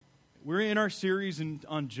We're in our series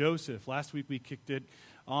on Joseph. Last week we kicked it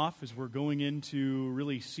off as we're going in to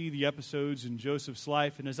really see the episodes in Joseph's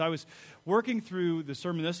life. And as I was working through the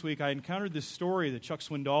sermon this week, I encountered this story that Chuck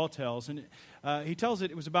Swindoll tells. And he tells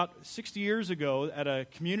it was about 60 years ago at a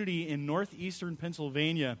community in northeastern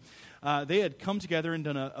Pennsylvania. They had come together and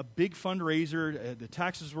done a big fundraiser. The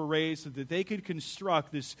taxes were raised so that they could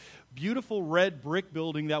construct this beautiful red brick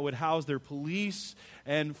building that would house their police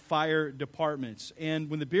and fire departments. And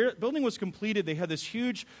when the building was completed, they had this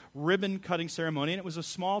huge ribbon-cutting ceremony. And it was a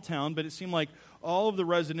small town, but it seemed like all of the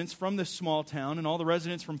residents from this small town and all the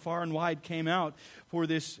residents from far and wide came out for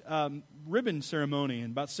this ribbon ceremony.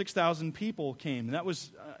 And about 6,000 people came. And that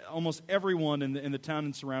was almost everyone in the town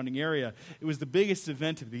and surrounding area. It was the biggest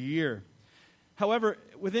event of the year. However,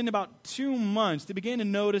 within about 2 months, they began to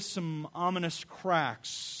notice some ominous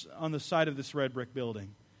cracks on the side of this red brick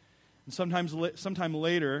building. And sometime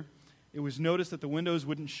later, it was noticed that the windows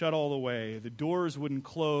wouldn't shut all the way. The doors wouldn't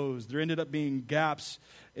close. There ended up being gaps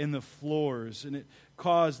in the floors. And it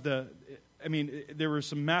caused there were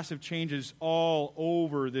some massive changes all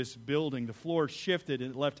over this building. The floor shifted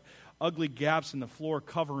and it left ugly gaps in the floor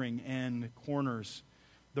covering and corners.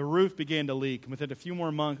 The roof began to leak. Within a few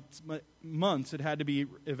more months, it had to be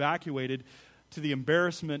evacuated, to the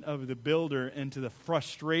embarrassment of the builder and to the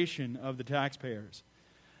frustration of the taxpayers.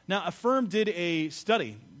 Now, a firm did a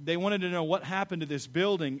study. They wanted to know what happened to this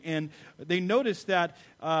building, and they noticed that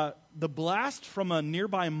the blast from a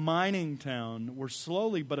nearby mining town were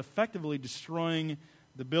slowly but effectively destroying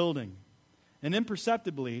the building. And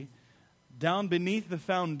imperceptibly, down beneath the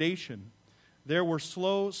foundation, there were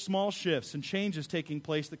small shifts and changes taking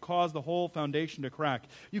place that caused the whole foundation to crack.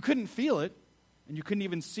 You couldn't feel it, and you couldn't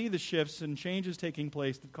even see the shifts and changes taking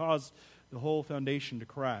place that caused the whole foundation to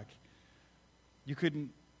crack. You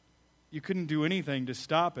couldn't do anything to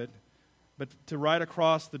stop it, but to write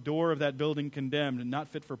across the door of that building condemned and not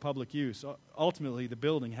fit for public use. Ultimately, the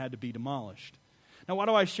building had to be demolished. Now, why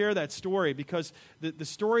do I share that story? Because the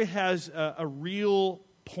story has a real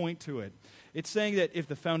point to it. It's saying that if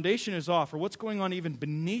the foundation is off, or what's going on even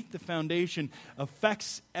beneath the foundation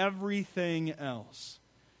affects everything else.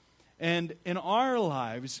 And in our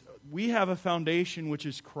lives, we have a foundation which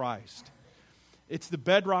is Christ. It's the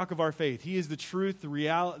bedrock of our faith. He is the truth, the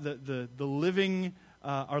reality, the living,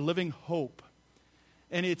 our living hope.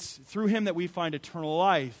 And it's through Him that we find eternal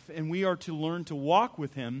life. And we are to learn to walk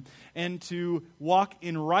with Him and to walk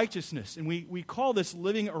in righteousness. And we call this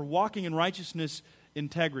living or walking in righteousness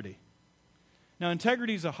integrity. Now,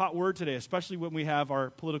 integrity is a hot word today, especially when we have our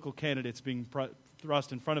political candidates being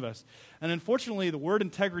thrust in front of us. And unfortunately, the word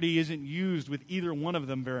integrity isn't used with either one of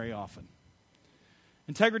them very often.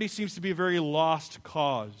 Integrity seems to be a very lost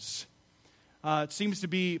cause. It seems to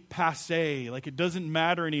be passé, like it doesn't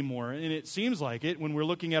matter anymore. And it seems like it when we're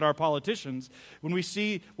looking at our politicians. When we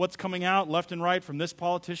see what's coming out left and right from this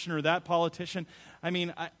politician or that politician,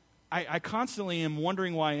 I constantly am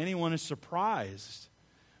wondering why anyone is surprised.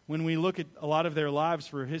 When we look at a lot of their lives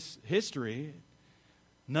for history,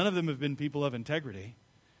 none of them have been people of integrity.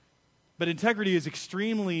 But integrity is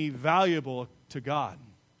extremely valuable to God.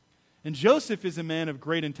 And Joseph is a man of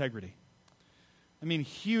great integrity.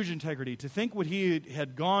 Huge integrity. To think what he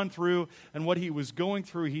had gone through and what he was going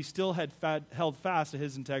through, he still had held fast to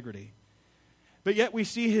his integrity. But yet we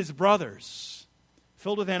see his brothers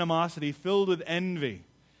filled with animosity, filled with envy.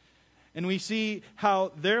 And we see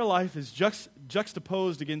how their life is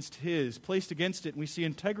juxtaposed against his, placed against it. And we see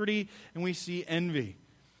integrity and we see envy.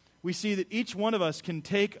 We see that each one of us can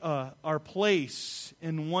take our place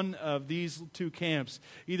in one of these two camps.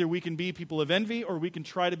 Either we can be people of envy or we can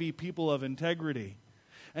try to be people of integrity.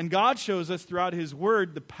 And God shows us throughout His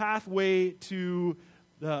Word the pathway to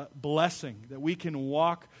the blessing, that we can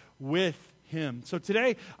walk with Him. So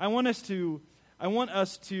today, I want us to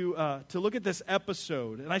look at this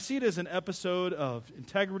episode, and I see it as an episode of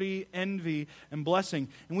integrity, envy, and blessing.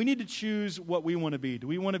 And we need to choose what we want to be. Do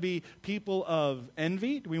we want to be people of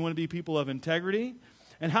envy? Do we want to be people of integrity?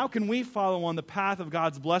 And how can we follow on the path of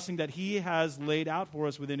God's blessing that He has laid out for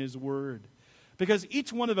us within His Word? Because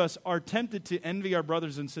each one of us are tempted to envy our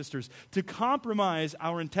brothers and sisters, to compromise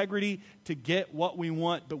our integrity to get what we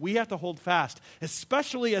want. But we have to hold fast,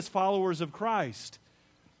 especially as followers of Christ.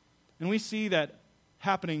 And we see that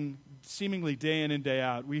happening seemingly day in and day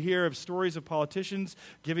out. We hear of stories of politicians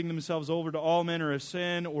giving themselves over to all manner of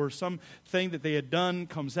sin, or something that they had done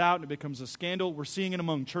comes out and it becomes a scandal. We're seeing it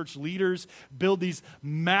among church leaders build these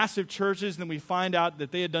massive churches, and then we find out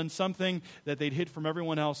that they had done something that they'd hid from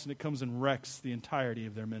everyone else, and it comes and wrecks the entirety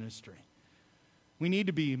of their ministry. We need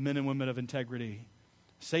to be men and women of integrity.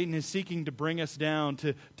 Satan is seeking to bring us down,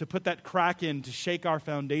 to put that crack in, to shake our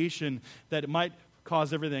foundation, that it might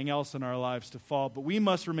cause everything else in our lives to fall. But we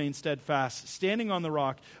must remain steadfast, standing on the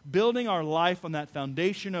rock, building our life on that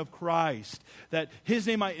foundation of Christ, that His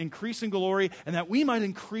name might increase in glory, and that we might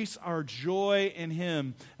increase our joy in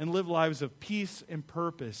Him and live lives of peace and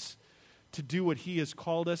purpose to do what He has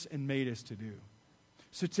called us and made us to do.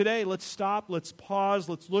 So today, let's stop, let's pause,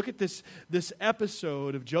 let's look at this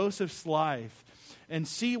episode of Joseph's life and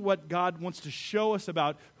see what God wants to show us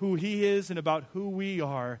about who He is and about who we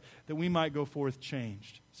are, that we might go forth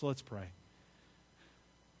changed. So let's pray.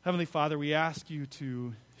 Heavenly Father, we ask You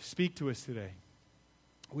to speak to us today.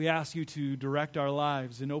 We ask You to direct our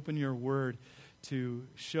lives and open Your word to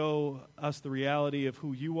show us the reality of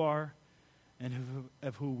who You are and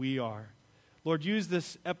of who we are. Lord, use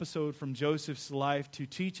this episode from Joseph's life to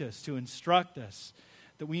teach us, to instruct us,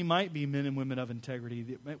 that we might be men and women of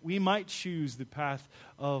integrity, that we might choose the path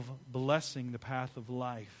of blessing, the path of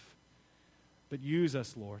life. But use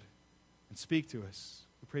us, Lord, and speak to us.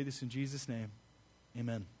 We pray this in Jesus' name.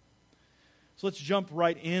 Amen. So let's jump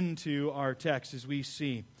right into our text as we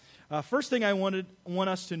see. First thing I want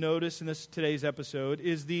us to notice in today's episode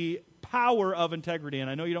is the power of integrity.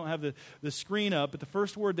 And I know you don't have the screen up, but the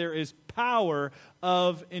first word there is power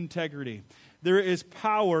of integrity. There is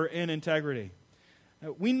power in integrity.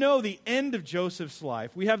 We know the end of Joseph's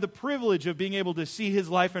life. We have the privilege of being able to see his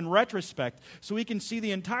life in retrospect, so we can see the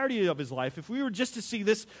entirety of his life. If we were just to see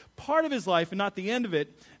this part of his life and not the end of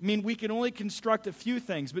it, we can only construct a few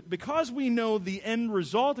things. But because we know the end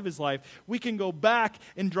result of his life, we can go back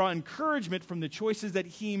and draw encouragement from the choices that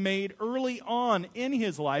he made early on in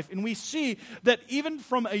his life. And we see that even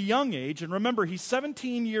from a young age, and remember, he's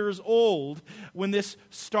 17 years old when this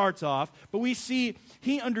starts off, but we see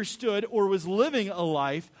he understood or was living a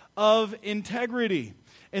life of integrity.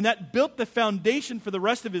 And that built the foundation for the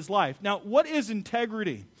rest of his life. Now, what is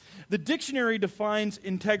integrity? The dictionary defines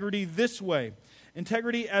integrity this way.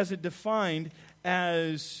 Integrity as it defined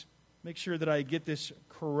as, make sure that I get this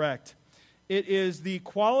correct, it is the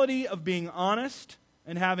quality of being honest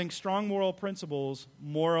and having strong moral principles,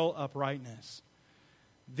 moral uprightness.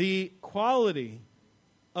 The quality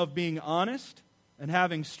of being honest and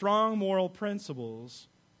having strong moral principles,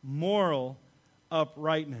 moral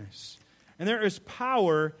uprightness. And there is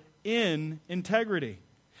power in integrity.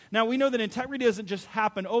 Now, we know that integrity doesn't just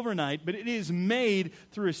happen overnight, but it is made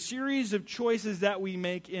through a series of choices that we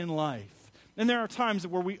make in life. And there are times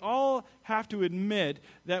where we all have to admit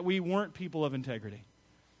that we weren't people of integrity,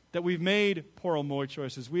 that we've made poor moral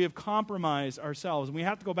choices. We have compromised ourselves, and we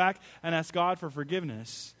have to go back and ask God for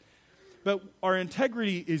forgiveness. But our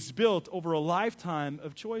integrity is built over a lifetime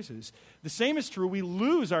of choices. The same is true. We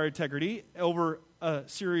lose our integrity over a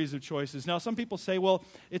series of choices. Now, some people say, well,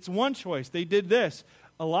 it's one choice. They did this.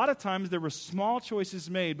 A lot of times there were small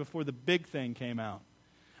choices made before the big thing came out.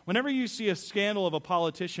 Whenever you see a scandal of a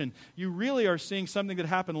politician, you really are seeing something that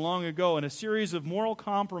happened long ago and a series of moral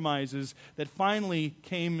compromises that finally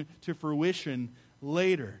came to fruition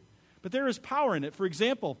later. But there is power in it. For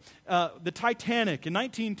example, the Titanic. In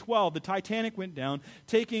 1912, the Titanic went down,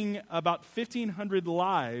 taking about 1,500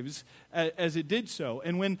 lives as it did so.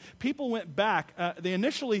 And when people went back, they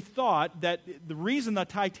initially thought that the reason the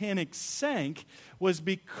Titanic sank was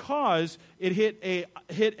because it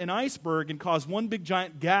hit an iceberg and caused one big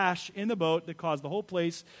giant gash in the boat that caused the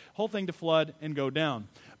whole thing to flood and go down.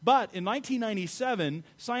 But in 1997,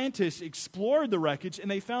 scientists explored the wreckage, and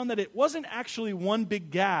they found that it wasn't actually one big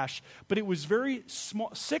gash, but it was very small,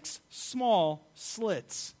 6 small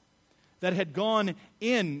slits that had gone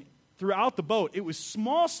in throughout the boat. It was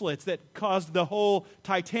small slits that caused the whole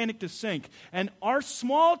Titanic to sink. And our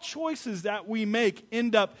small choices that we make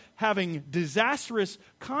end up having disastrous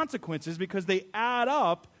consequences because they add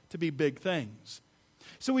up to be big things.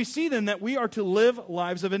 So we see then that we are to live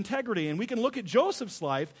lives of integrity. And we can look at Joseph's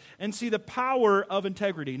life and see the power of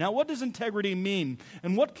integrity. Now, what does integrity mean?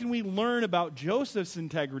 And what can we learn about Joseph's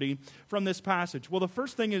integrity from this passage? Well, the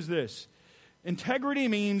first thing is this. Integrity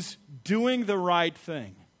means doing the right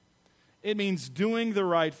thing. It means doing the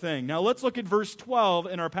right thing. Now, let's look at verse 12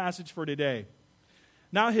 in our passage for today.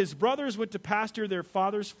 Now his brothers went to pasture their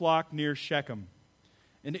father's flock near Shechem.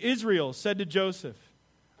 And Israel said to Joseph,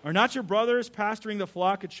 "Are not your brothers pasturing the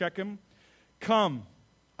flock at Shechem? Come,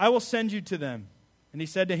 I will send you to them." And he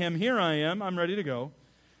said to him, "Here I am, I'm ready to go."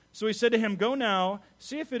 So he said to him, "Go now,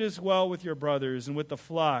 see if it is well with your brothers and with the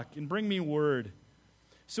flock, and bring me word."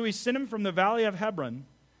 So he sent him from the valley of Hebron,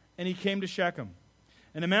 and he came to Shechem.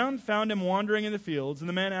 And a man found him wandering in the fields, and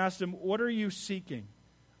the man asked him, "What are you seeking?"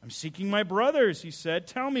 "I'm seeking my brothers," he said.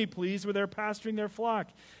 "Tell me, please, where they're pasturing their flock."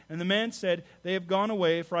 And the man said, "They have gone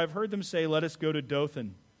away, for I've heard them say, 'Let us go to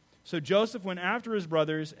Dothan.'" So Joseph went after his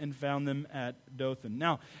brothers and found them at Dothan.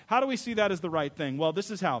 Now, how do we see that as the right thing? Well,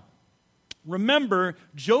 this is how. Remember,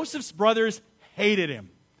 Joseph's brothers hated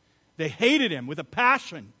him. They hated him with a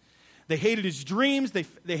passion. They hated his dreams.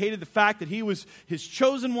 They hated the fact that he was his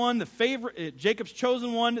chosen one, the favorite, Jacob's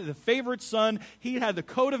chosen one, the favorite son. He had the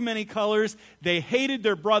coat of many colors. They hated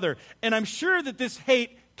their brother. And I'm sure that this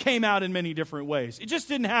hate came out in many different ways. It just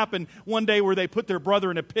didn't happen one day where they put their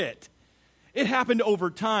brother in a pit. It happened over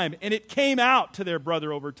time, and it came out to their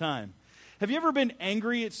brother over time. Have you ever been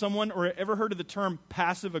angry at someone or ever heard of the term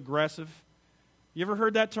passive-aggressive? You ever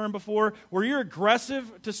heard that term before? Where you're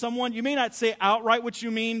aggressive to someone, you may not say outright what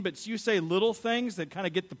you mean, but you say little things that kind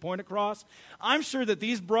of get the point across. I'm sure that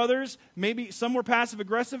these brothers, maybe some were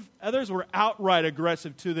passive-aggressive, others were outright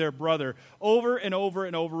aggressive to their brother over and over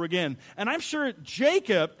and over again. And I'm sure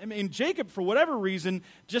Jacob, for whatever reason,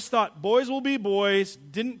 just thought boys will be boys,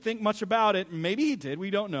 didn't think much about it. Maybe he did, we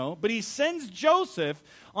don't know. But he sends Joseph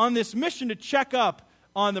on this mission to check up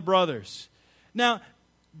on the brothers. Now,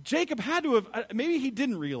 Jacob had to have, maybe he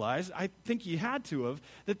didn't realize, I think he had to have,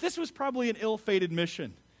 that this was probably an ill-fated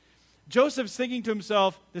mission. Joseph's thinking to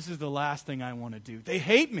himself, this is the last thing I want to do. They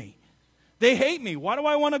hate me. They hate me. Why do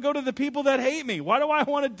I want to go to the people that hate me? Why do I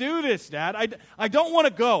want to do this, Dad? I don't want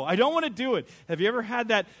to go. I don't want to do it. Have you ever had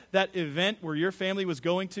that event where your family was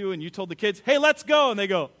going to and you told the kids, hey, let's go, and they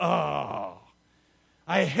go, oh,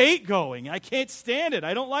 I hate going. I can't stand it.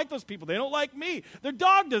 I don't like those people. They don't like me. Their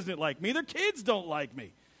dog doesn't like me. Their kids don't like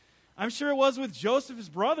me. I'm sure it was with Joseph's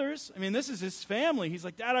brothers. This is his family. He's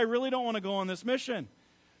like, Dad, I really don't want to go on this mission.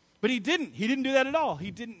 But he didn't. He didn't do that at all. He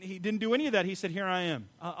didn't do any of that. He said, here I am.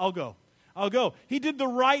 I'll go. I'll go. He did the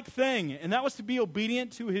right thing, and that was to be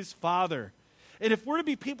obedient to his father. And if we're to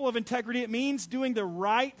be people of integrity, it means doing the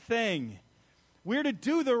right thing. We're to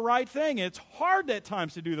do the right thing. It's hard at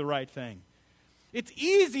times to do the right thing. It's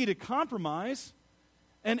easy to compromise.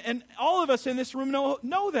 And all of us in this room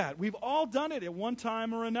know that. We've all done it at one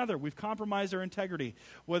time or another. We've compromised our integrity,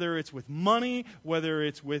 whether it's with money, whether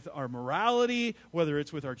it's with our morality, whether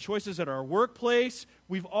it's with our choices at our workplace.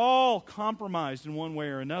 We've all compromised in one way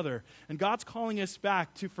or another. And God's calling us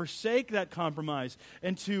back to forsake that compromise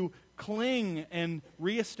and to cling and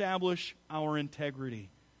reestablish our integrity.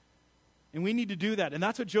 And we need to do that. And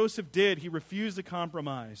that's what Joseph did. He refused to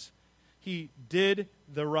compromise. He did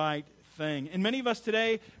the right thing. And many of us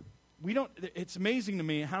today, it's amazing to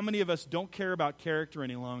me how many of us don't care about character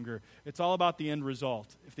any longer. It's all about the end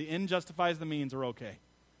result. If the end justifies the means, we're okay.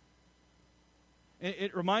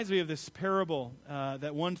 It reminds me of this parable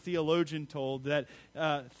that one theologian told, that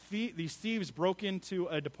these thieves broke into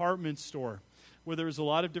a department store where there was a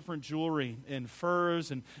lot of different jewelry and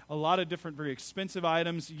furs and a lot of different very expensive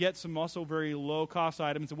items, yet some also very low-cost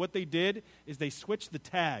items. And what they did is they switched the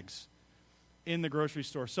tags in the grocery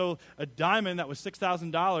store. So a diamond that was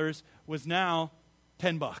 $6,000 was now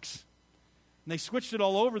 $10. And they switched it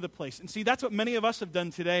all over the place. And see, that's what many of us have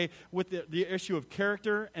done today with the issue of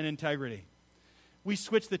character and integrity. We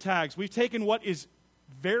switch the tags. We've taken what is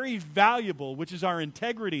very valuable, which is our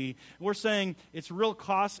integrity, and we're saying it's real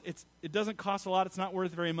cost. It doesn't cost a lot. It's not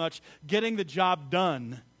worth very much. Getting the job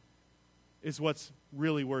done is what's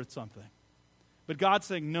really worth something. But God's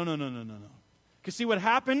saying, no. Because see, what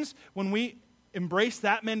happens when we embrace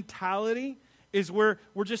that mentality is we're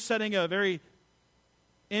just setting a very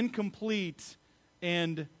incomplete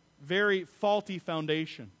and very faulty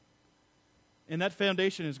foundation. And that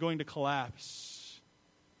foundation is going to collapse.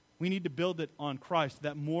 We need to build it on Christ,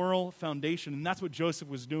 that moral foundation. And that's what Joseph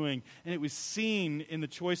was doing. And it was seen in the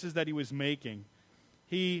choices that he was making.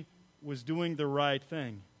 He was doing the right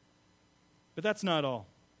thing. But that's not all.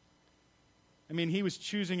 He was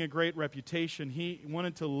choosing a great reputation. He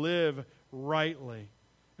wanted to live rightly.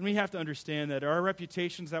 And we have to understand that our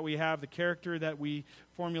reputations that we have, the character that we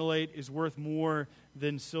formulate, is worth more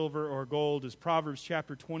than silver or gold. As Proverbs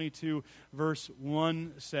chapter 22, verse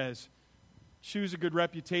 1 says, choose a good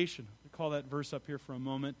reputation. We'll call that verse up here for a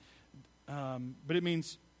moment. But it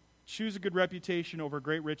means choose a good reputation over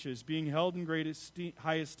great riches. Being held in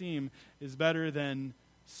high esteem is better than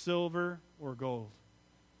silver or gold.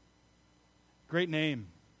 Great name.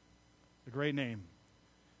 A great name.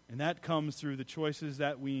 And that comes through the choices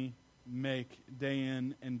that we make day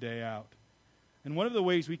in and day out. And one of the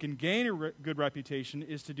ways we can gain a good reputation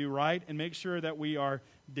is to do right and make sure that we are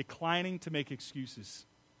declining to make excuses.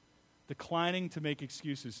 Declining to make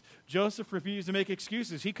excuses. Joseph refused to make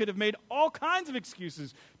excuses. He could have made all kinds of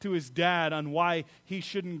excuses to his dad on why he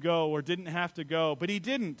shouldn't go or didn't have to go, but he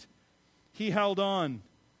didn't. He held on.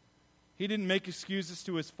 He didn't make excuses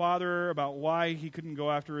to his father about why he couldn't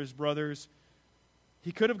go after his brothers.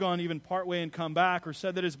 He could have gone even partway and come back, or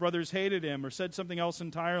said that his brothers hated him, or said something else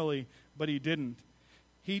entirely, but he didn't.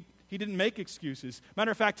 He didn't make excuses.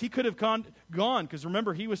 Matter of fact, he could have gone, because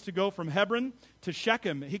remember, he was to go from Hebron to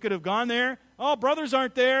Shechem. He could have gone there. Oh, brothers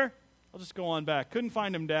aren't there. I'll just go on back. Couldn't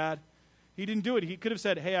find him, Dad. He didn't do it. He could have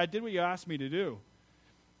said, hey, I did what you asked me to do.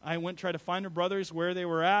 I went try to find the brothers where they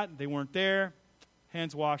were at. They weren't there.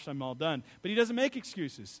 Hands washed, I'm all done. But he doesn't make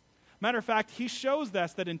excuses. Matter of fact, he shows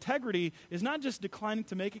us that integrity is not just declining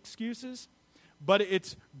to make excuses, but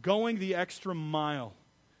it's going the extra mile.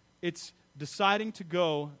 It's deciding to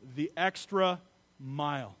go the extra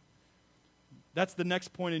mile. That's the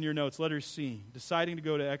next point in your notes, letter C, deciding to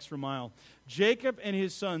go to extra mile. Jacob and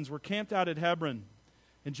his sons were camped out at Hebron,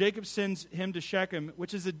 and Jacob sends him to Shechem,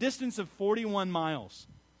 which is a distance of 41 miles.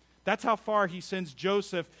 That's how far he sends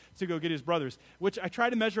Joseph to go get his brothers, which I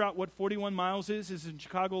try to measure out what 41 miles is in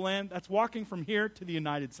Chicagoland. That's walking from here to the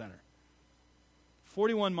United Center.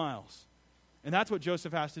 41 miles. And that's what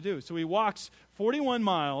Joseph has to do. So he walks 41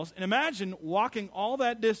 miles, and imagine walking all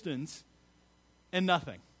that distance and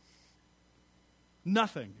nothing.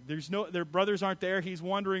 Nothing. Their brothers aren't there. He's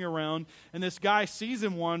wandering around, and this guy sees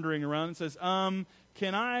him wandering around and says,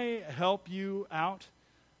 can I help you out?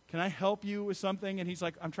 Can I help you with something? And he's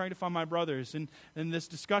like, I'm trying to find my brothers. And this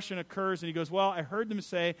discussion occurs, and he goes, well, I heard them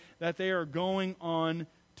say that they are going on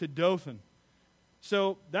to Dothan.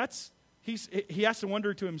 So he has to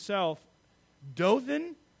wonder to himself,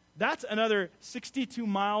 Dothan? That's another 62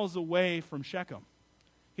 miles away from Shechem.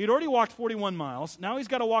 He had already walked 41 miles. Now he's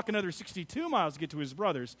got to walk another 62 miles to get to his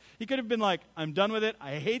brothers. He could have been like, I'm done with it.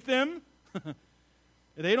 I hate them.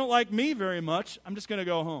 They don't like me very much. I'm just going to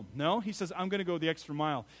go home. No, he says, I'm going to go the extra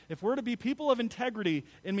mile. If we're to be people of integrity,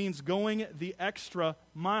 it means going the extra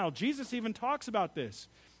mile. Jesus even talks about this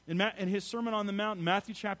in his Sermon on the Mount,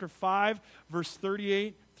 Matthew chapter 5, verse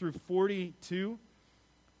 38 through 42.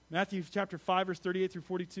 Matthew chapter 5, verse 38 through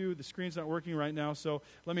 42. The screen's not working right now, so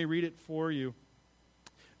let me read it for you.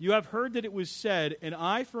 You have heard that it was said, an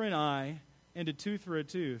eye for an eye and a tooth for a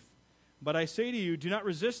tooth. But I say to you, do not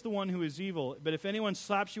resist the one who is evil. But if anyone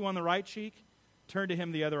slaps you on the right cheek, turn to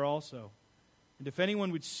him the other also. And if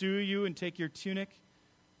anyone would sue you and take your tunic,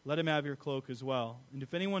 let him have your cloak as well. And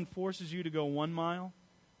if anyone forces you to go 1 mile,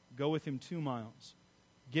 go with him 2 miles.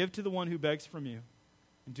 Give to the one who begs from you,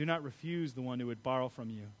 and do not refuse the one who would borrow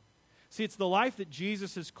from you. See, it's the life that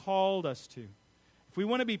Jesus has called us to. If we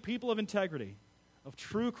want to be people of integrity, of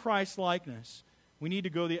true Christ-likeness, we need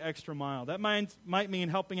to go the extra mile. That might mean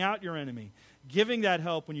helping out your enemy, giving that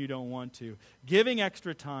help when you don't want to, giving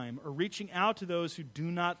extra time, or reaching out to those who do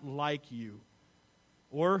not like you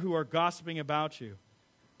or who are gossiping about you.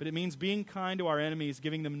 But it means being kind to our enemies,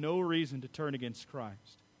 giving them no reason to turn against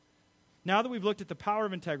Christ. Now that we've looked at the power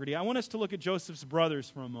of integrity, I want us to look at Joseph's brothers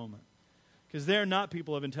for a moment, because they're not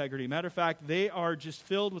people of integrity. Matter of fact, they are just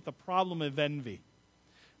filled with the problem of envy.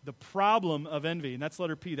 The problem of envy. And that's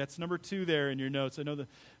letter P. That's number 2 there in your notes. I know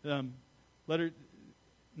the letter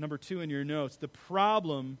number 2 in your notes. The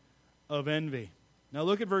problem of envy. Now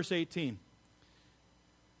look at verse 18.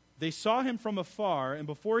 They saw him from afar, and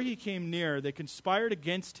before he came near, they conspired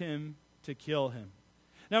against him to kill him.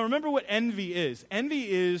 Now remember what envy is. Envy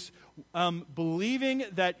is believing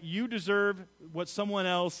that you deserve what someone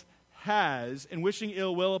else has and wishing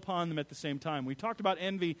ill will upon them at the same time. We talked about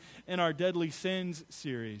envy in our Deadly Sins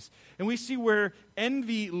series. And we see where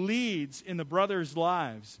envy leads in the brothers'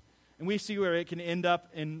 lives. And we see where it can end up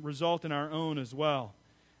and result in our own as well.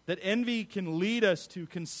 That envy can lead us to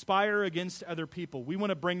conspire against other people. We want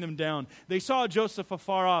to bring them down. They saw Joseph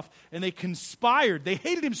afar off and they conspired. They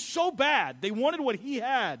hated him so bad. They wanted what he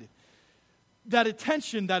had. That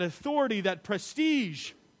attention, that authority, that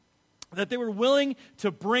prestige, that they were willing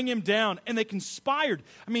to bring him down, and they conspired.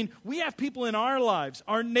 I mean, we have people in our lives,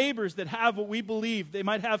 our neighbors, that have what we believe. They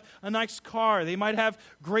might have a nice car. They might have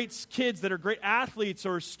great kids that are great athletes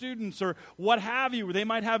or students or what have you. They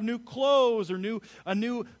might have new clothes or a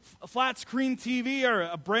new flat screen TV or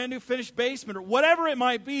a brand new finished basement or whatever it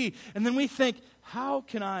might be. And then we think, how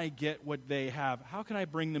can I get what they have? How can I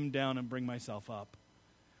bring them down and bring myself up?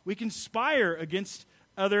 We conspire against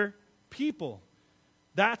other people.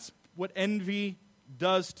 That's what envy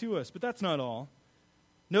does to us. But that's not all.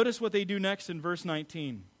 Notice what they do next in verse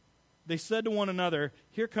 19. They said to one another,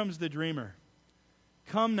 here comes the dreamer.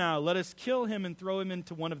 Come now, let us kill him and throw him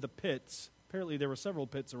into one of the pits. Apparently there were several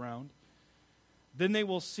pits around. Then we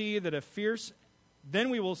will say that a fierce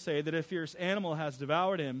animal has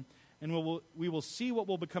devoured him, and we will see what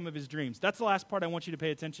will become of his dreams. That's the last part I want you to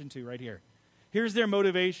pay attention to right here. Here's their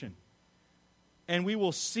motivation. and we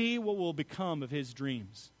will see what will become of his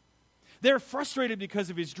dreams. They're frustrated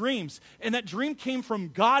because of his dreams, and that dream came from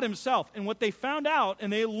God himself. And what they found out,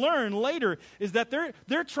 and they learn later, is that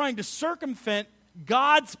they're trying to circumvent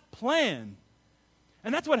God's plan.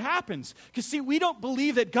 And that's what happens. Because, see, we don't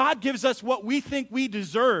believe that God gives us what we think we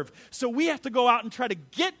deserve. So we have to go out and try to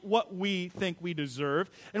get what we think we deserve.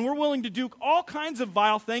 And we're willing to do all kinds of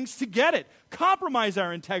vile things to get it. Compromise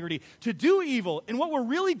our integrity, to do evil. And what we're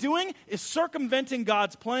really doing is circumventing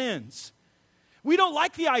God's plans. We don't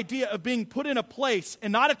like the idea of being put in a place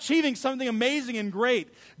and not achieving something amazing and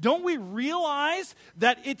great. Don't we realize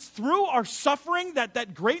that it's through our suffering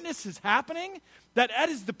that greatness is happening? That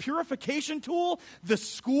is the purification tool, the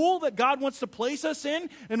school that God wants to place us in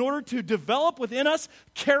order to develop within us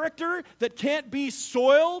character that can't be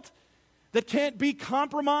soiled, that can't be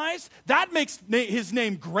compromised. That makes his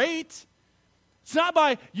name great. It's not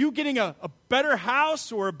by you getting a better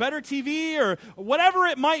house or a better TV or whatever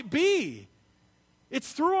it might be.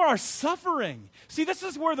 It's through our suffering. See, this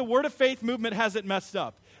is where the Word of Faith movement has it messed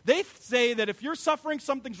up. They say that if you're suffering,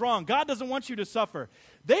 something's wrong. God doesn't want you to suffer.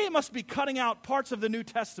 They must be cutting out parts of the New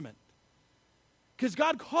Testament. Because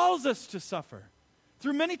God calls us to suffer.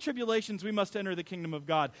 Through many tribulations, we must enter the kingdom of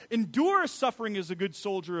God. Endure suffering as a good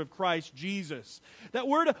soldier of Christ Jesus. That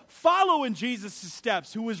we're to follow in Jesus'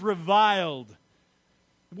 steps, who was reviled.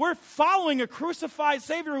 We're following a crucified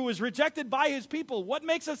Savior who was rejected by his people. What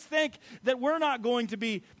makes us think that we're not going to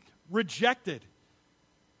be rejected?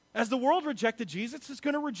 As the world rejected Jesus, it's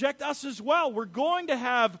going to reject us as well. We're going to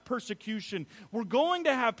have persecution. We're going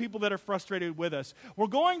to have people that are frustrated with us. We're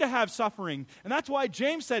going to have suffering. And that's why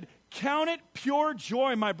James said, "Count it pure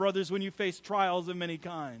joy, my brothers, when you face trials of many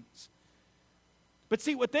kinds." But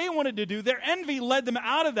see, what they wanted to do, their envy led them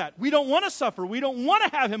out of that. We don't want to suffer. We don't want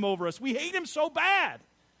to have him over us. We hate him so bad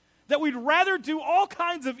that we'd rather do all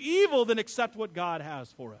kinds of evil than accept what God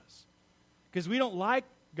has for us. Because we don't like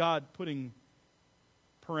God putting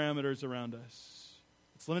parameters around us.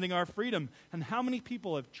 It's limiting our freedom. And how many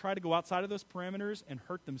people have tried to go outside of those parameters and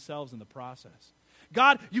hurt themselves in the process?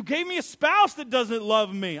 God, you gave me a spouse that doesn't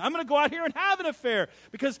love me. I'm going to go out here and have an affair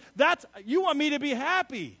because you want me to be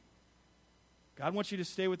happy. God wants you to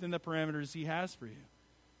stay within the parameters he has for you.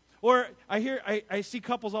 Or I see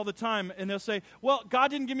couples all the time, and they'll say, well,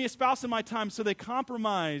 God didn't give me a spouse in my time, so they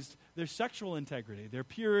compromised their sexual integrity, their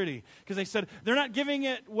purity, because they said, they're not giving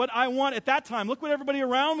it what I want at that time. Look what everybody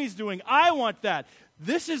around me is doing. I want that.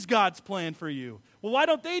 This is God's plan for you. Well, why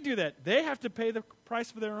don't they do that? They have to pay the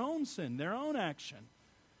price for their own sin, their own action.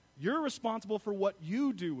 You're responsible for what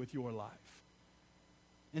you do with your life.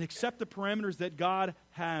 And accept the parameters that God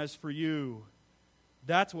has for you.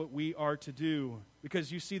 That's what we are to do.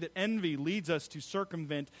 Because you see that envy leads us to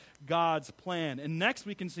circumvent God's plan. And next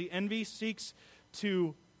we can see envy seeks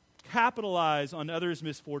to capitalize on others'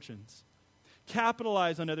 misfortunes.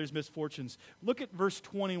 Capitalize on others' misfortunes. Look at verse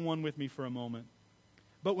 21 with me for a moment.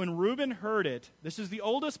 But when Reuben heard it, this is the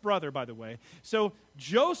oldest brother, by the way. So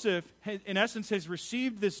Joseph, in essence, has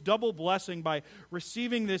received this double blessing by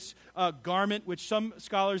receiving this garment, which some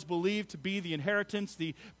scholars believe to be the inheritance,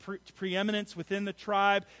 the preeminence within the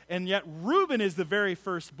tribe. And yet Reuben is the very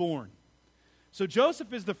firstborn. So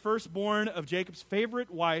Joseph is the firstborn of Jacob's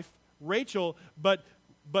favorite wife, Rachel, but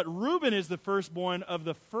Reuben is the firstborn of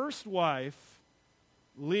the first wife,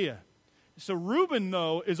 Leah. So Reuben,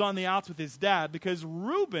 though, is on the outs with his dad because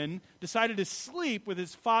Reuben decided to sleep with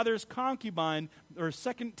his father's concubine or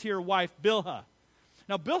second-tier wife, Bilhah.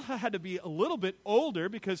 Now, Bilhah had to be a little bit older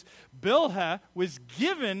because Bilhah was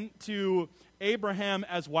given to Abraham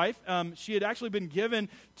as wife. She had actually been given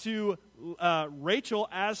to Rachel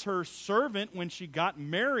as her servant when she got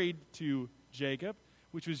married to Jacob,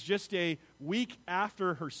 which was just a week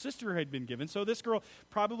after her sister had been given. So this girl,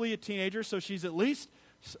 probably a teenager, so she's at least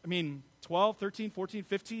 12, 13, 14,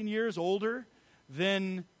 15 years older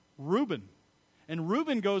than Reuben. And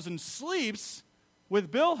Reuben goes and sleeps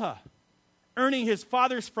with Bilhah, earning his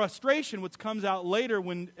father's frustration, which comes out later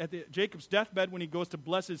when at Jacob's deathbed when he goes to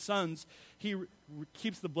bless his sons. He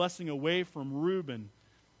keeps the blessing away from Reuben.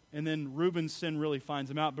 And then Reuben's sin really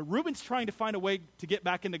finds him out. But Reuben's trying to find a way to get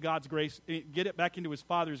back into God's grace, get it back into his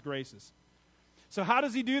father's graces. So how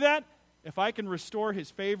does he do that? If I can restore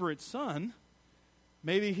his favorite son,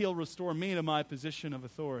 maybe he'll restore me to my position of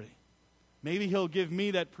authority. Maybe he'll give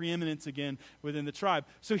me that preeminence again within the tribe.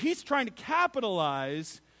 So he's trying to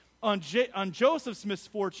capitalize on Joseph's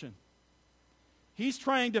misfortune. He's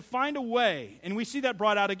trying to find a way, and we see that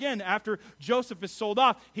brought out again after Joseph is sold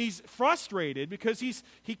off. He's frustrated because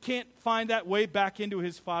he can't find that way back into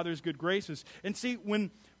his father's good graces. And see,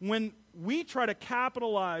 when we try to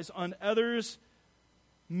capitalize on others'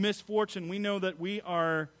 misfortune, we know that we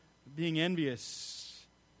are being envious.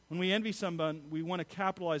 When we envy someone, we want to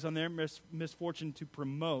capitalize on their misfortune to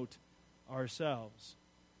promote ourselves.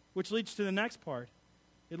 Which leads to the next part.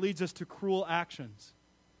 It leads us to cruel actions.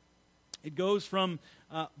 It goes from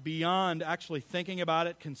beyond actually thinking about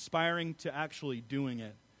it, conspiring, to actually doing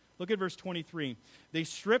it. Look at verse 23. They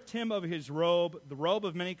stripped him of his robe, the robe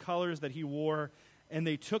of many colors that he wore, and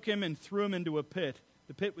they took him and threw him into a pit.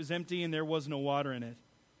 The pit was empty and there was no water in it.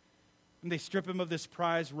 And they strip him of this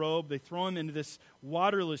prized robe. They throw him into this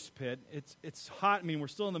waterless pit. It's hot. I mean, we're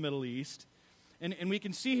still in the Middle East. And we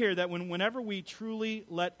can see here that whenever we truly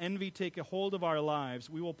let envy take a hold of our lives,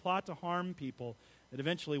 we will plot to harm people that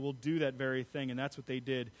eventually will do that very thing. And that's what they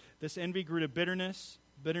did. This envy grew to bitterness.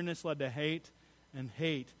 Bitterness led to hate. And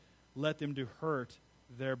hate led them to hurt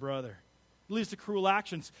their brother. It leads to cruel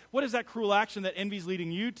actions. What is that cruel action that envy is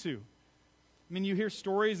leading you to? I mean, you hear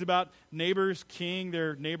stories about neighbors keying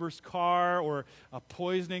their neighbor's car or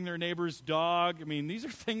poisoning their neighbor's dog. I mean, these are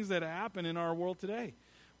things that happen in our world today,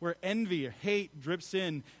 where envy or hate drips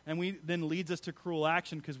in and then leads us to cruel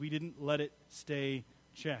action because we didn't let it stay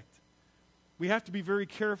checked. We have to be very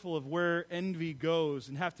careful of where envy goes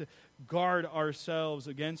and have to guard ourselves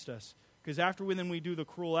against us, because after we do the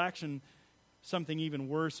cruel action, something even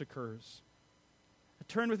worse occurs.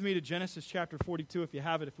 Turn with me to Genesis chapter 42, if you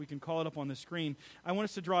have it, if we can call it up on the screen. I want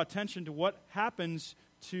us to draw attention to what happens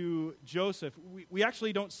to Joseph. We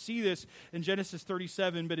actually don't see this in Genesis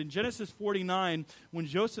 37, but in Genesis 49, when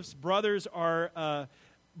Joseph's brothers are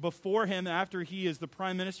before him after he is the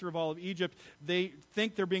prime minister of all of Egypt, they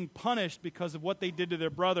think they're being punished because of what they did to their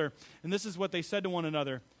brother. And this is what they said to one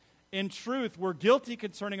another. In truth, we're guilty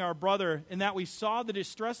concerning our brother in that we saw the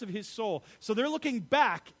distress of his soul. So they're looking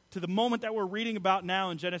back to the moment that we're reading about now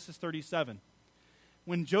in Genesis 37.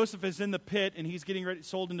 When Joseph is in the pit and he's getting ready,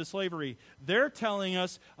 sold into slavery, they're telling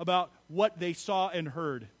us about what they saw and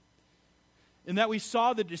heard. And that we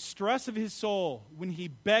saw the distress of his soul when he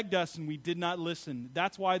begged us and we did not listen.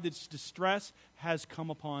 That's why this distress has come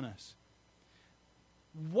upon us.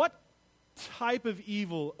 What type of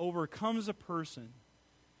evil overcomes a person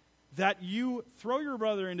that you throw your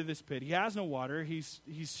brother into this pit? He has no water. He's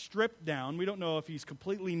stripped down. We don't know if he's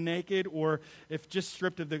completely naked or if just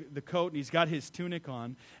stripped of the coat and he's got his tunic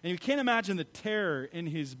on. And you can't imagine the terror in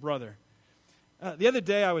his brother. The other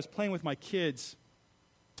day I was playing with my kids.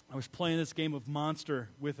 I was playing this game of Monster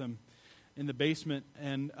with them in the basement.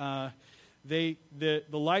 And the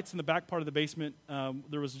lights in the back part of the basement,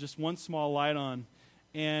 there was just one small light on.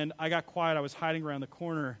 And I got quiet. I was hiding around the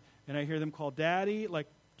corner. And I hear them call, "Daddy," like,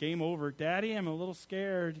 "Game over. Daddy, I'm a little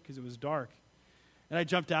scared," because it was dark. And I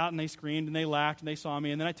jumped out, and they screamed, and they laughed, and they saw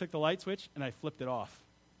me. And then I took the light switch, and I flipped it off.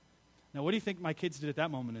 Now, what do you think my kids did at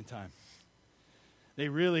that moment in time? They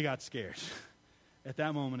really got scared at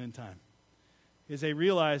that moment in time. Because they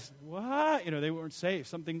realized, what? They weren't safe.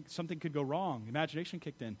 Something could go wrong. Imagination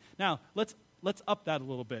kicked in. Now, let's up that a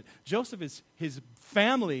little bit. Joseph, his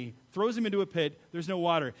family throws him into a pit. There's no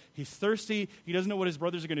water. He's thirsty. He doesn't know what his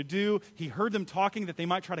brothers are going to do. He heard them talking that they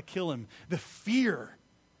might try to kill him. The fear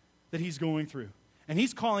that he's going through. And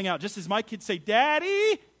he's calling out, just as my kids say,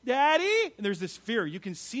 "Daddy, Daddy." And there's this fear. You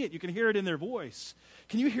can see it. You can hear it in their voice.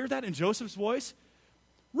 Can you hear that in Joseph's voice?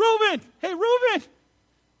 "Reuben! Hey, Reuben!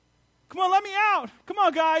 Come on, let me out. Come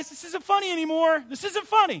on, guys. This isn't funny anymore. This isn't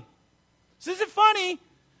funny. This isn't funny."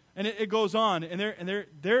 And it goes on, and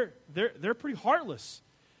they're pretty heartless.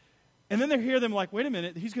 And then they hear them like, "Wait a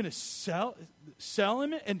minute, he's going to sell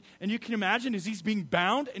him?" And you can imagine as he's being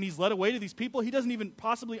bound and he's led away to these people, he doesn't even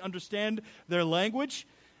possibly understand their language.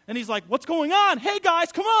 And he's like, "What's going on? Hey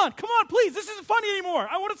guys, come on, please. This isn't funny anymore.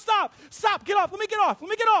 I want to stop. Stop, get off. Let me get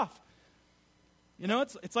off.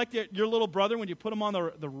 It's like your little brother when you put him on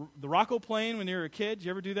the Rocco plane when you were a kid. Did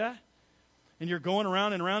you ever do that? And you're going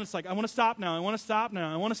around and around. It's like, "I want to stop now. I want to stop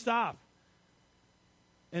now. I want to stop."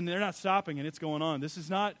 And they're not stopping, and it's going on. This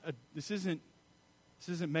isn't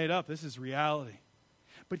made up. This is reality.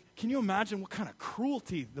 But can you imagine what kind of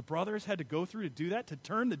cruelty the brothers had to go through to do that, to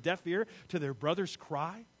turn the deaf ear to their brother's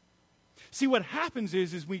cry? See, what happens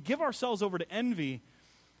is we give ourselves over to envy,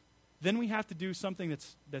 then we have to do something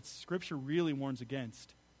that Scripture really warns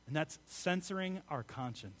against, and that's censoring our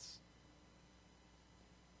conscience.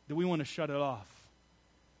 That we want to shut it off,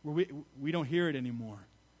 where we don't hear it anymore.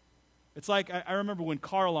 It's like, I remember when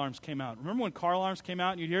car alarms came out. Remember when car alarms came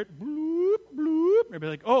out and you'd hear it, bloop, bloop, and you'd be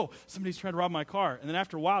like, "Oh, somebody's trying to rob my car." And then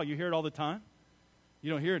after a while, you hear it all the time.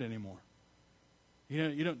 You don't hear it anymore.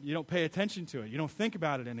 You don't pay attention to it. You don't think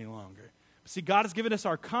about it any longer. See, God has given us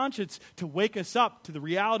our conscience to wake us up to the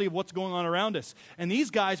reality of what's going on around us. And these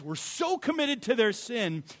guys were so committed to their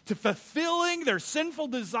sin, to fulfilling their sinful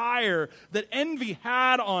desire that envy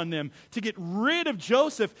had on them, to get rid of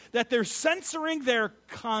Joseph, that they're censoring their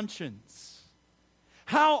conscience.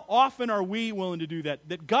 How often are we willing to do that?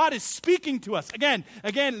 That God is speaking to us again,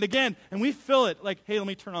 and again, and we feel it like, hey, let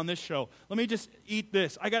me turn on this show. Let me just eat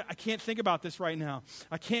this. I can't think about this right now.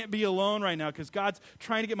 I can't be alone right now because God's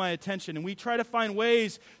trying to get my attention. And we try to find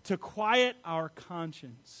ways to quiet our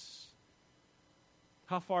conscience.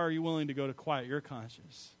 How far are you willing to go to quiet your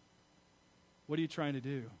conscience? What are you trying to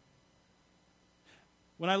do?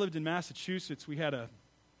 When I lived in Massachusetts, we had a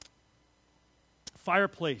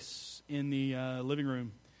fireplace in the living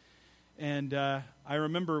room. And I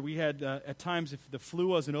remember we had, at times, if the flue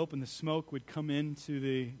wasn't open, the smoke would come into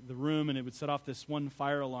the room and it would set off this one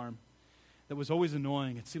fire alarm that was always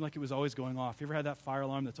annoying. It seemed like it was always going off. You ever had that fire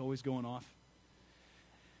alarm that's always going off?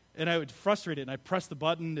 And I would frustrate it, and I'd press the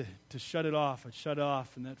button to shut it off. I'd shut it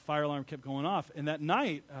off, and that fire alarm kept going off. And that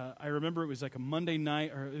night, I remember it was like a Monday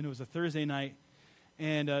night, or it was a Thursday night,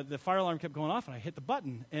 and the fire alarm kept going off, and I hit the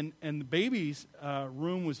button. And the baby's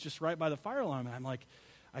room was just right by the fire alarm. And I'm like,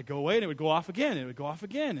 I'd go away, and it would go off again. It would go off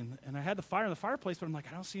again. And I had the fire in the fireplace, but I'm like,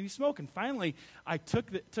 I don't see any smoke. And finally, I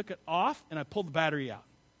took it off, and I pulled the battery out.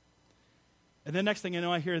 And then next thing you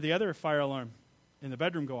know, I hear the other fire alarm in the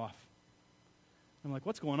bedroom go off. I'm like,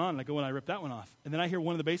 what's going on? And I go and I rip that one off. And then I hear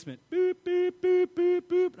one in the basement, boop, boop, boop, boop,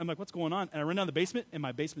 boop. I'm like, what's going on? And I run down the basement, and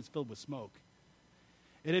my basement's filled with smoke.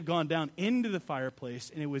 It had gone down into the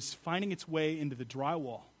fireplace, and it was finding its way into the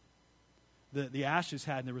drywall. The ashes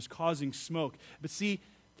had, and it was causing smoke. But see,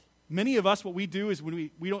 many of us, what we do is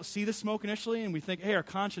when we don't see the smoke initially, and we think, hey, our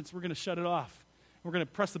conscience, we're going to shut it off. We're going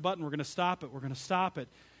to press the button. We're going to stop it. We're going to stop it.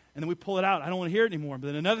 And then we pull it out. I don't want to hear it anymore. But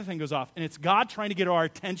then another thing goes off. And it's God trying to get our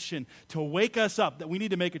attention, to wake us up, that we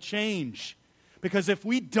need to make a change. Because if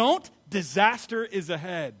we don't, disaster is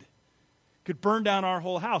ahead. Could burn down our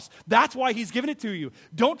whole house. That's why he's given it to you.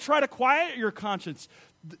 Don't try to quiet your conscience.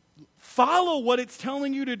 Follow what it's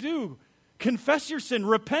telling you to do. Confess your sin.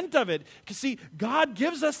 Repent of it. Because see, God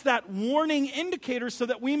gives us that warning indicator so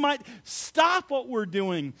that we might stop what we're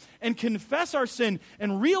doing and confess our sin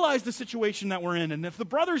and realize the situation that we're in. And if the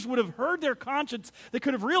brothers would have heard their conscience, they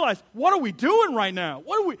could have realized, what are we doing right now?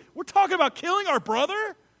 We're talking about killing our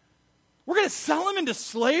brother? We're going to sell him into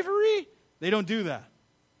slavery? They don't do that.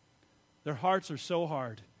 Their hearts are so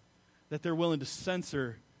hard that they're willing to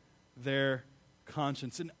censor their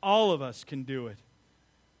conscience. And all of us can do it.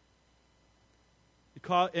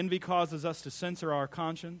 Envy causes us to censor our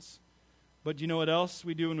conscience. But you know what else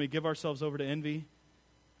we do when we give ourselves over to envy?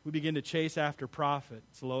 We begin to chase after profit.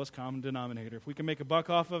 It's the lowest common denominator. If we can make a buck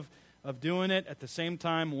off of doing it at the same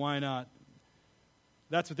time, why not?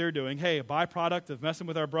 That's what they're doing. Hey, a byproduct of messing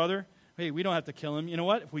with our brother, hey, we don't have to kill him. You know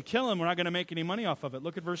what? If we kill him, we're not going to make any money off of it.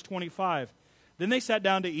 Look at verse 25. Then they sat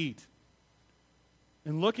down to eat.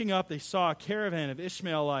 And looking up, they saw a caravan of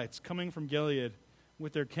Ishmaelites coming from Gilead,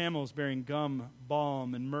 with their camels bearing gum,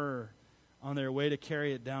 balm, and myrrh on their way to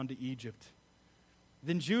carry it down to Egypt.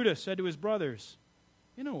 Then Judah said to his brothers,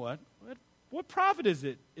 you know what? What profit is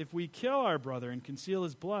it if we kill our brother and conceal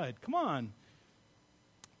his blood? Come on.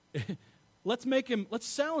 Let's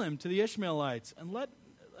sell him to the Ishmaelites, and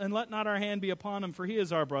let not our hand be upon him, for he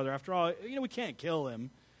is our brother. After all, we can't kill him,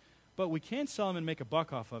 but we can sell him and make a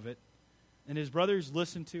buck off of it. And his brothers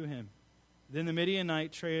listened to him. Then the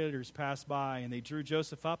Midianite traders passed by, and they drew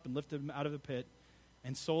Joseph up and lifted him out of the pit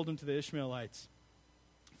and sold him to the Ishmaelites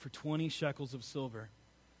for 20 shekels of silver.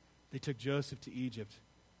 They took Joseph to Egypt.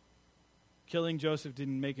 Killing Joseph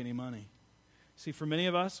didn't make any money. See, for many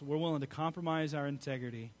of us, we're willing to compromise our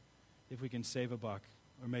integrity if we can save a buck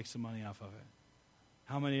or make some money off of it.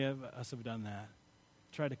 How many of us have done that?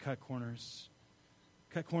 Tried to cut corners.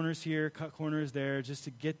 Cut corners here, cut corners there, just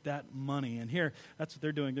to get that money. And here, that's what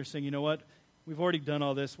they're doing. They're saying, you know what? We've already done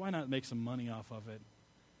all this. Why not make some money off of it?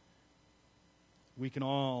 We can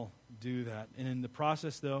all do that. And in the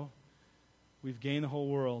process, though, we've gained the whole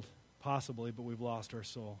world, possibly, but we've lost our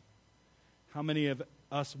soul. How many of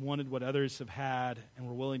us wanted what others have had and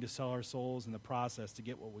were willing to sell our souls in the process to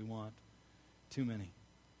get what we want? Too many.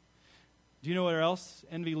 Do you know what else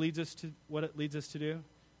envy leads us to? What it leads us to do?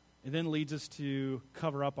 It then leads us to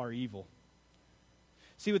cover up our evil.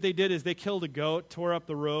 See, what they did is they killed a goat, tore up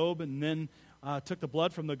the robe, and then took the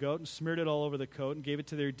blood from the goat and smeared it all over the coat and gave it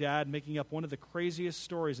to their dad, making up one of the craziest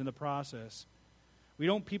stories in the process. We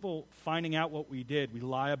don't people finding out what we did. We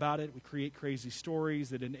lie about it. We create crazy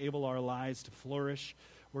stories that enable our lives to flourish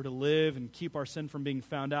or to live and keep our sin from being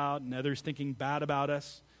found out and others thinking bad about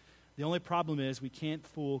us. The only problem is we can't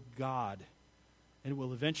fool God, and it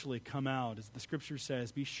will eventually come out. As the scripture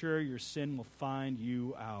says, be sure your sin will find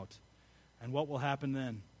you out. And what will happen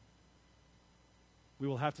then? We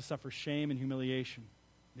will have to suffer shame and humiliation.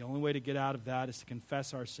 The only way to get out of that is to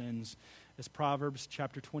confess our sins, as Proverbs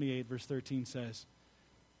chapter 28, verse 13 says.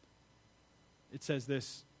 It says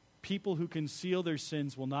this, people who conceal their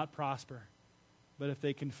sins will not prosper, but if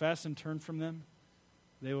they confess and turn from them,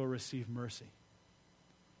 they will receive mercy.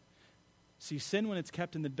 See, sin when it's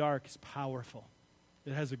kept in the dark is powerful.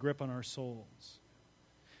 It has a grip on our souls.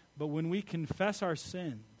 But when we confess our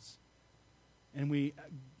sins and we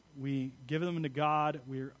give them to God,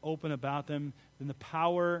 we're open about them, then the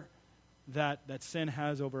power that sin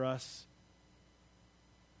has over us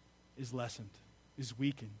is lessened, is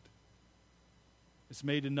weakened. It's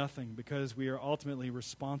made to nothing because we are ultimately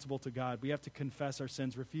responsible to God. We have to confess our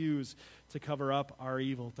sins, refuse to cover up our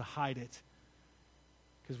evil, to hide it.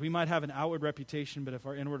 Because we might have an outward reputation, but if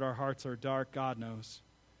our hearts are dark, God knows.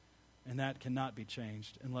 And that cannot be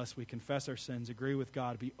changed unless we confess our sins, agree with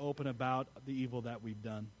God, be open about the evil that we've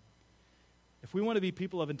done. If we want to be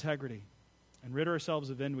people of integrity and rid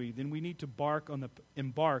ourselves of envy, then we need to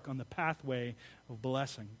embark on the pathway of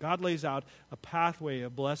blessing. God lays out a pathway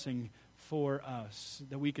of blessing for us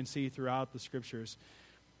that we can see throughout the scriptures.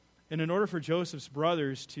 And in order for Joseph's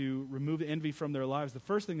brothers to remove envy from their lives, the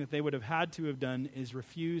first thing that they would have had to have done is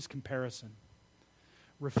refuse comparison.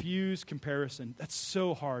 Refuse comparison. That's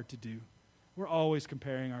so hard to do. We're always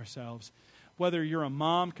comparing ourselves. Whether you're a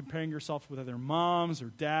mom comparing yourself with other moms or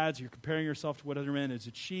dads, you're comparing yourself to what other man has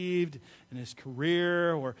achieved in his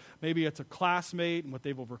career, or maybe it's a classmate and what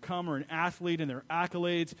they've overcome, or an athlete and their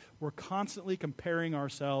accolades. We're constantly comparing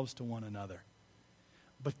ourselves to one another.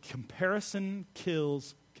 But comparison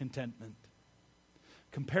kills contentment.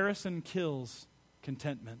 Comparison kills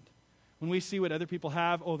contentment. When we see what other people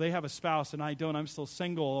have, oh, they have a spouse and I don't, I'm still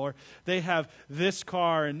single, or they have this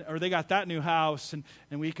car or they got that new house, and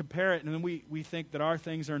we compare it, and then we think that our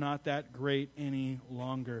things are not that great any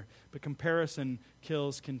longer. But comparison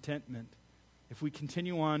kills contentment. If we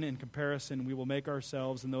continue on in comparison, we will make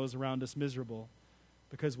ourselves and those around us miserable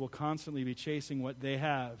because we'll constantly be chasing what they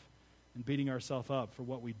have and beating ourselves up for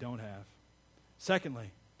what we don't have.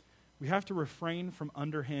 Secondly, we have to refrain from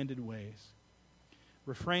underhanded ways.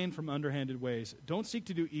 Refrain from underhanded ways. Don't seek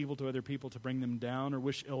to do evil to other people to bring them down or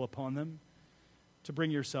wish ill upon them, to bring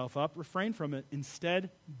yourself up. Refrain from it. Instead,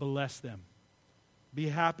 bless them. Be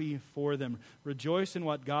happy for them. Rejoice in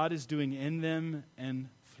what God is doing in them and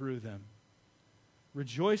through them.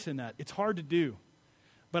 Rejoice in that. It's hard to do.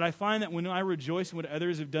 But I find that when I rejoice in what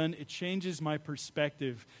others have done, it changes my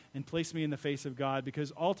perspective and places me in the face of God,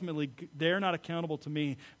 because ultimately they're not accountable to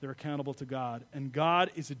me, they're accountable to God. And God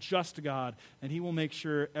is a just God, and He will make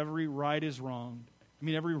sure every right is wrong.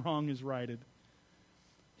 Every wrong is righted.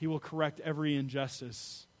 He will correct every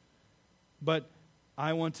injustice. But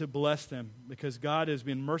I want to bless them because God has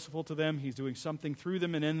been merciful to them. He's doing something through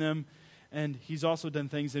them and in them. And He's also done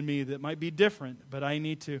things in me that might be different, but I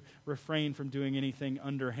need to refrain from doing anything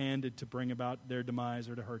underhanded to bring about their demise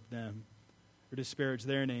or to hurt them or disparage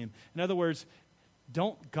their name. In other words,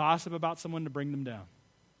 don't gossip about someone to bring them down.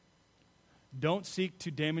 Don't seek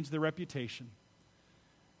to damage their reputation.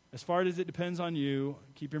 As far as it depends on you,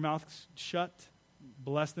 keep your mouth shut.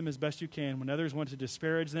 Bless them as best you can. When others want to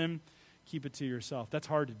disparage them, keep it to yourself. That's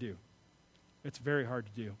hard to do. It's very hard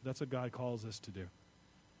to do. That's what God calls us to do.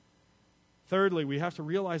 Thirdly, we have to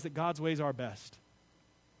realize that God's ways are best.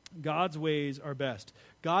 God's ways are best.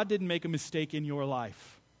 God didn't make a mistake in your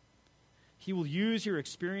life. He will use your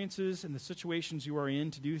experiences and the situations you are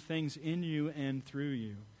in to do things in you and through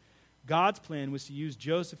you. God's plan was to use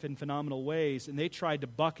Joseph in phenomenal ways, and they tried to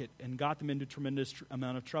buck it and got them into a tremendous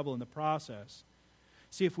amount of trouble in the process.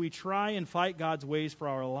 See, if we try and fight God's ways for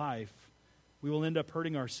our life, we will end up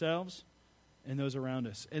hurting ourselves and those around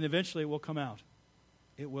us. And eventually it will come out.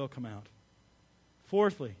 It will come out.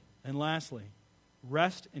 Fourthly and lastly,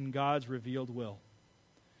 rest in God's revealed will.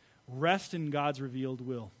 Rest in God's revealed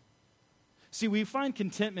will. See, we find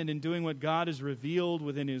contentment in doing what God has revealed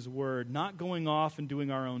within His Word, not going off and doing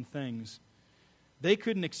our own things. They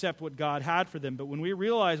couldn't accept what God had for them, but when we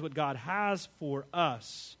realize what God has for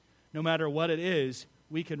us, no matter what it is,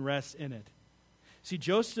 we can rest in it. See,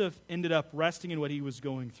 Joseph ended up resting in what he was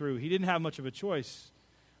going through. He didn't have much of a choice.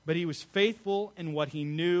 But he was faithful in what he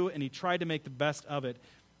knew, and he tried to make the best of it.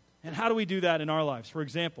 And how do we do that in our lives? For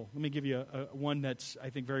example, let me give you one that's, I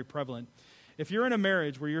think, very prevalent. If you're in a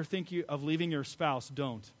marriage where you're thinking of leaving your spouse,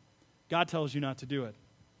 don't. God tells you not to do it.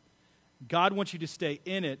 God wants you to stay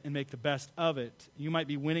in it and make the best of it. You might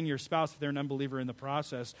be winning your spouse if they're an unbeliever in the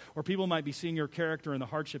process, or people might be seeing your character and the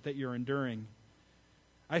hardship that you're enduring.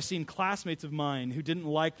 I've seen classmates of mine who didn't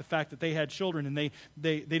like the fact that they had children and they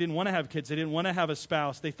didn't want to have kids. They didn't want to have a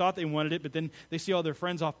spouse. They thought they wanted it, but then they see all their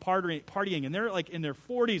friends off partying, and they're like in their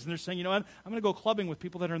 40s, and they're saying, you know what, I'm going to go clubbing with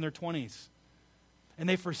people that are in their 20s. And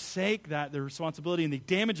they forsake their responsibility, and they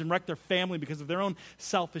damage and wreck their family because of their own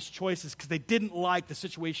selfish choices because they didn't like the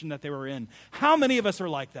situation that they were in. How many of us are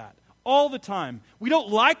like that? All the time. We don't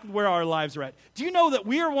like where our lives are at. Do you know that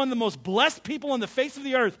we are one of the most blessed people on the face of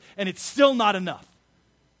the earth, and it's still not enough?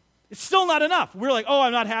 It's still not enough. We're like, oh,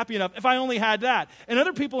 I'm not happy enough. If I only had that. And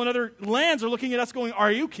other people in other lands are looking at us going,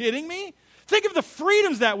 are you kidding me? Think of the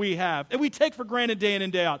freedoms that we have that we take for granted day in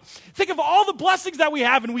and day out. Think of all the blessings that we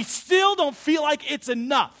have, and we still don't feel like it's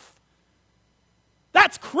enough.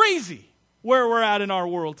 That's crazy where we're at in our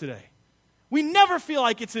world today. We never feel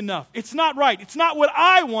like it's enough. It's not right. It's not what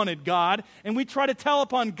I wanted, God. And we try to tell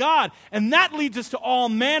upon God. And that leads us to all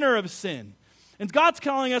manner of sin. And God's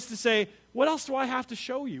calling us to say, what else do I have to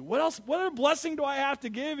show you? What other blessing do I have to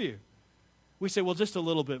give you? We say, well, just a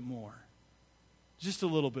little bit more. Just a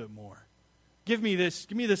little bit more. Give me this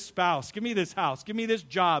spouse, give me this house, give me this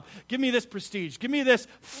job, give me this prestige, give me this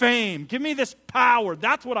fame, give me this power.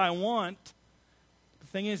 That's what I want. The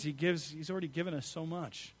thing is, He's already given us so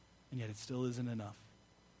much, and yet it still isn't enough.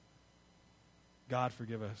 God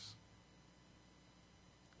forgive us.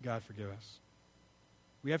 God forgive us.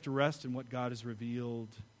 We have to rest in what God has revealed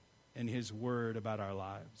in His Word about our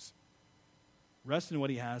lives. Rest in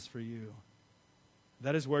what He has for you.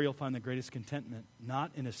 That is where you'll find the greatest contentment,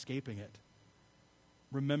 not in escaping it.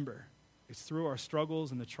 Remember, it's through our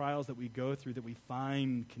struggles and the trials that we go through that we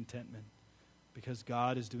find contentment because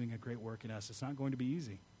God is doing a great work in us. It's not going to be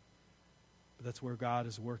easy, but that's where God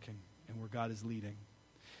is working and where God is leading.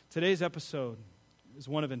 Today's episode is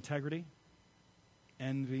one of integrity,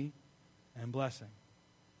 envy, and blessing.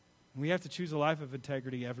 And we have to choose a life of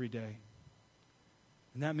integrity every day.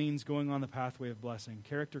 And that means going on the pathway of blessing.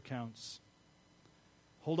 Character counts.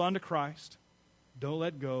 Hold on to Christ. Don't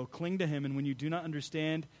let go. Cling to Him. And when you do not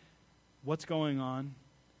understand what's going on,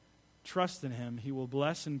 trust in Him. He will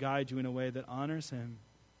bless and guide you in a way that honors Him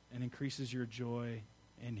and increases your joy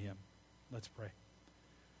in Him. Let's pray.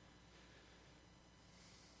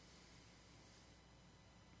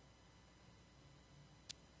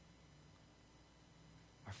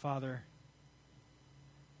 Our Father,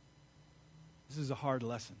 this is a hard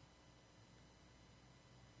lesson.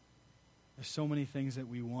 There's so many things that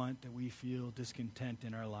we want that we feel discontent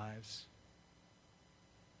in our lives.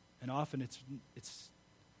 And often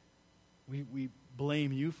we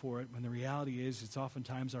blame you for it when the reality is it's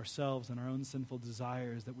oftentimes ourselves and our own sinful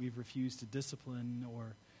desires that we've refused to discipline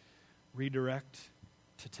or redirect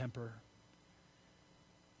to temper.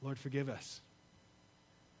 Lord, forgive us.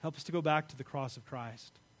 Help us to go back to the cross of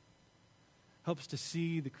Christ. Help us to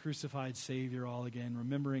see the crucified Savior all again,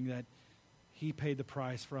 remembering that He paid the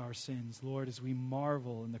price for our sins. Lord, as we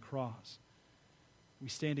marvel in the cross, we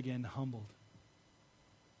stand again humbled,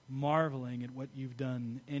 marveling at what you've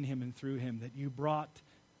done in Him and through Him, that you brought,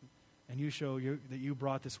 and you show that you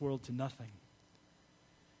brought this world to nothing.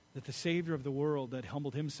 That the Savior of the world that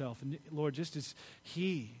humbled Himself, and Lord, just as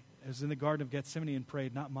He, as in the Garden of Gethsemane and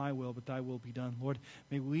prayed, not my will, but thy will be done. Lord,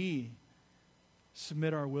 may we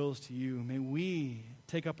submit our wills to you. May we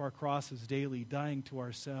take up our crosses daily, dying to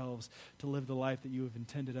ourselves to live the life that you have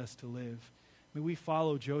intended us to live. May we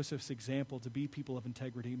follow Joseph's example to be people of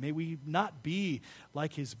integrity. May we not be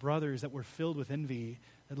like his brothers that were filled with envy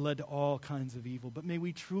that led to all kinds of evil, but may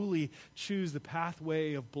we truly choose the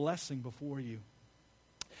pathway of blessing before you,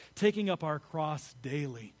 taking up our cross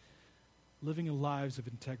daily, living lives of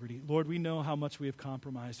integrity. Lord, we know how much we have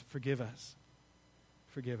compromised. Forgive us.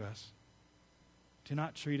 Forgive us. Do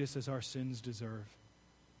not treat us as our sins deserve.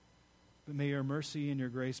 But may your mercy and your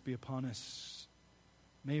grace be upon us.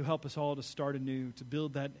 May you help us all to start anew, to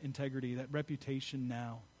build that integrity, that reputation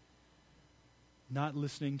now. Not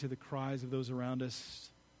listening to the cries of those around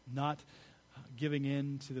us, not giving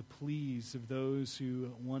in to the pleas of those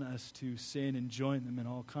who want us to sin and join them in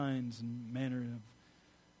all kinds and manner of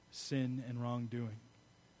sin and wrongdoing.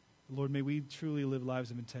 Lord, may we truly live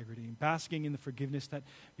lives of integrity, basking in the forgiveness that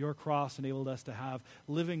your cross enabled us to have,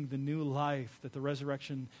 living the new life that the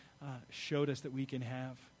resurrection showed us that we can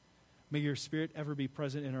have. May your Spirit ever be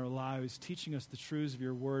present in our lives, teaching us the truths of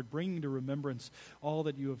your word, bringing to remembrance all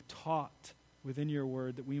that you have taught within your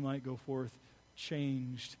word, that we might go forth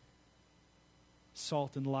changed,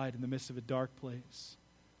 salt and light in the midst of a dark place.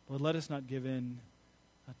 Lord, let us not give in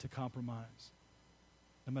to compromise.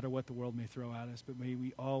 no matter what the world may throw at us, but may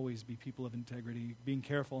we always be people of integrity, being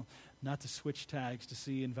careful not to switch tags to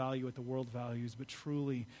see and value what the world values, but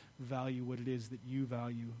truly value what it is that you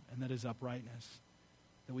value, and that is uprightness,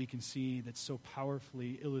 that we can see that's so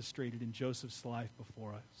powerfully illustrated in Joseph's life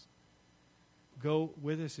before us. Go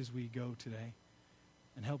with us as we go today,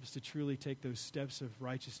 and help us to truly take those steps of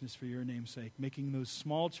righteousness for your name's sake, making those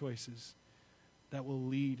small choices that will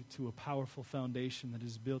lead to a powerful foundation that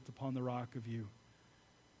is built upon the rock of you,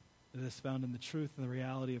 that is found in the truth and the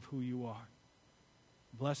reality of who you are.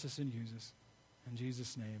 Bless us and use us. In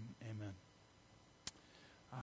Jesus' name, amen.